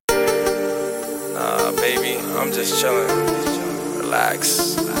Baby, I'm just chillin'.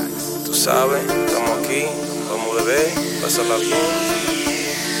 Relax. Tú sabes, estamos aquí, vamos a beber, pasarla bien.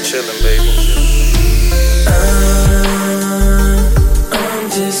 Chillin', baby. I'm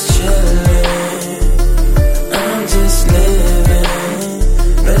just chillin'. I'm just living.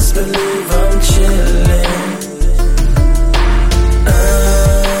 Best believe I'm chillin'.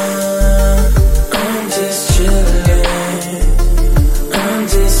 I'm just chillin'. I'm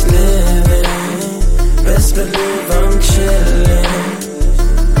just living. Best believe I'm chillin'.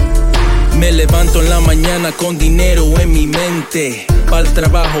 Me levanto en la mañana con dinero en mi mente, pa'l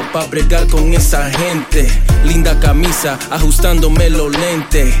trabajo, pa' bregar con esa gente. Linda camisa, ajustándome los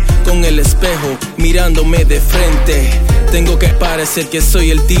lentes, con el espejo, mirándome de frente. Tengo que parecer que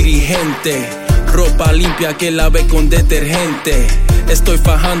soy el dirigente, ropa limpia que lave con detergente. Estoy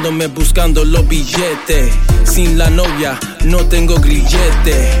fajándome buscando los billetes, sin la novia no tengo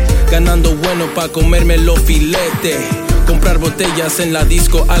grillete. Ganando bueno pa' comerme los filetes, comprar botellas en la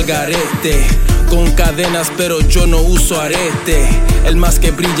disco al garete. Con cadenas pero yo no uso arete, el más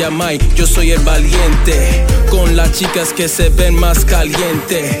que brilla Mike, yo soy el valiente. Con las chicas que se ven más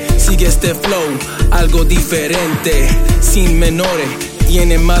caliente, sigue este flow, algo diferente. Sin menores,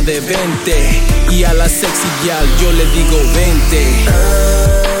 tiene más de 20, y a la sexy gal yo le digo 20.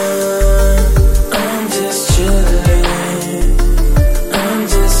 I'm just chillin'. I'm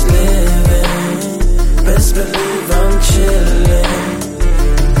just living. Best believe I'm chillin'.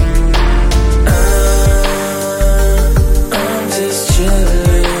 I'm just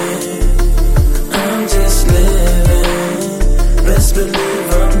chillin'. I'm just living. Best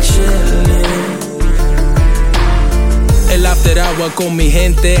believe I'm chillin'. El after agua con mi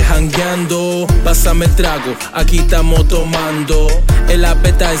gente jangueando. Pásame el trago, aquí estamos tomando. El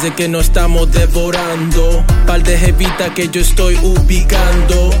appetizer que no estamos devorando. Par de jevita que yo estoy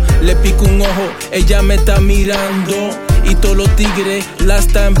ubicando. Le pico un ojo, ella me está mirando. Y todos los tigres la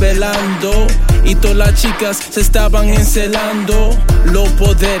están velando. Y todas las chicas se estaban encelando. Los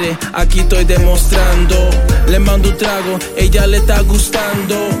poderes aquí estoy demostrando. Le mando un trago, ella le está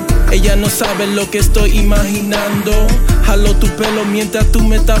gustando. Ella no sabe lo que estoy imaginando. Jalo tu pelo mientras tú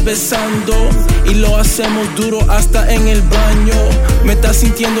me estás besando. Y lo hacemos duro hasta en el baño. Me estás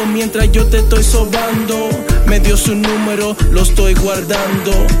sintiendo mientras yo te estoy sobando. Me dio su número, lo estoy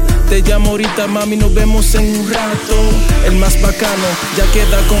guardando. Te llamo ahorita, mami, nos vemos en un rato. El más bacano ya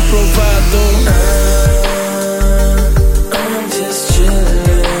queda comprobado. I'm just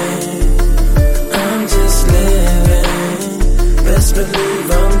chillin'. I'm just living. Best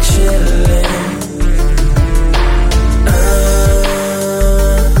believe I'm chillin'.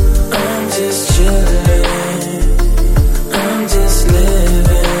 I'm just chillin'. I'm just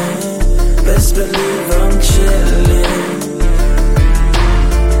living. Best believe I'm chillin'.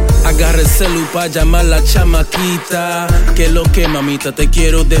 Agarra el celu pa' llamar a la chamaquita. Que lo que, mamita, te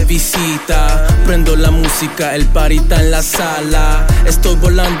quiero de visita. Prendo la música, el party está en la sala. Estoy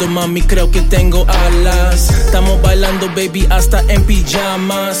volando, mami, creo que tengo alas. Estamos bailando, baby, hasta en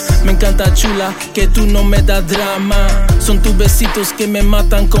pijamas. Me encanta, chula, que tú no me das drama. Son tus besitos que me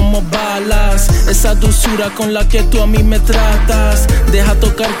matan como balas. Esa dulzura con la que tú a mí me tratas. Deja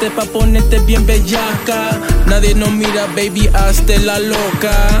tocarte pa' ponerte bien bellaca. Nadie nos mira, baby, hazte la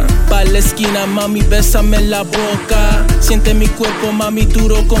loca. Pa' la esquina, mami, bésame en la boca. Siente mi cuerpo, mami,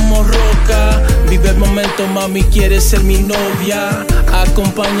 duro como roca. Vive el momento, mami, quieres ser mi novia.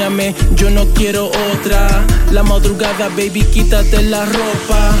 Acompáñame, yo no quiero otra. La madrugada, baby, quítate la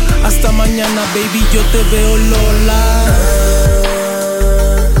ropa. Hasta mañana, baby, yo te veo Lola.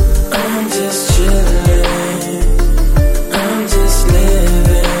 I'm just chillin'. I'm just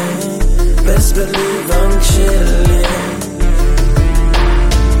living. Best believe I'm chillin'.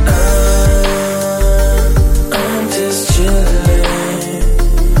 I'm just chillin'.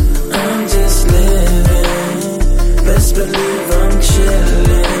 I'm just living. Best believe I'm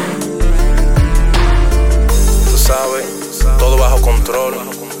chillin'. Tú sabes, todo bajo control.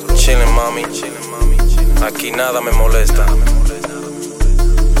 Chillin', mami. Aquí nada me molesta.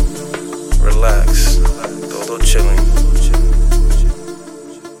 Relax.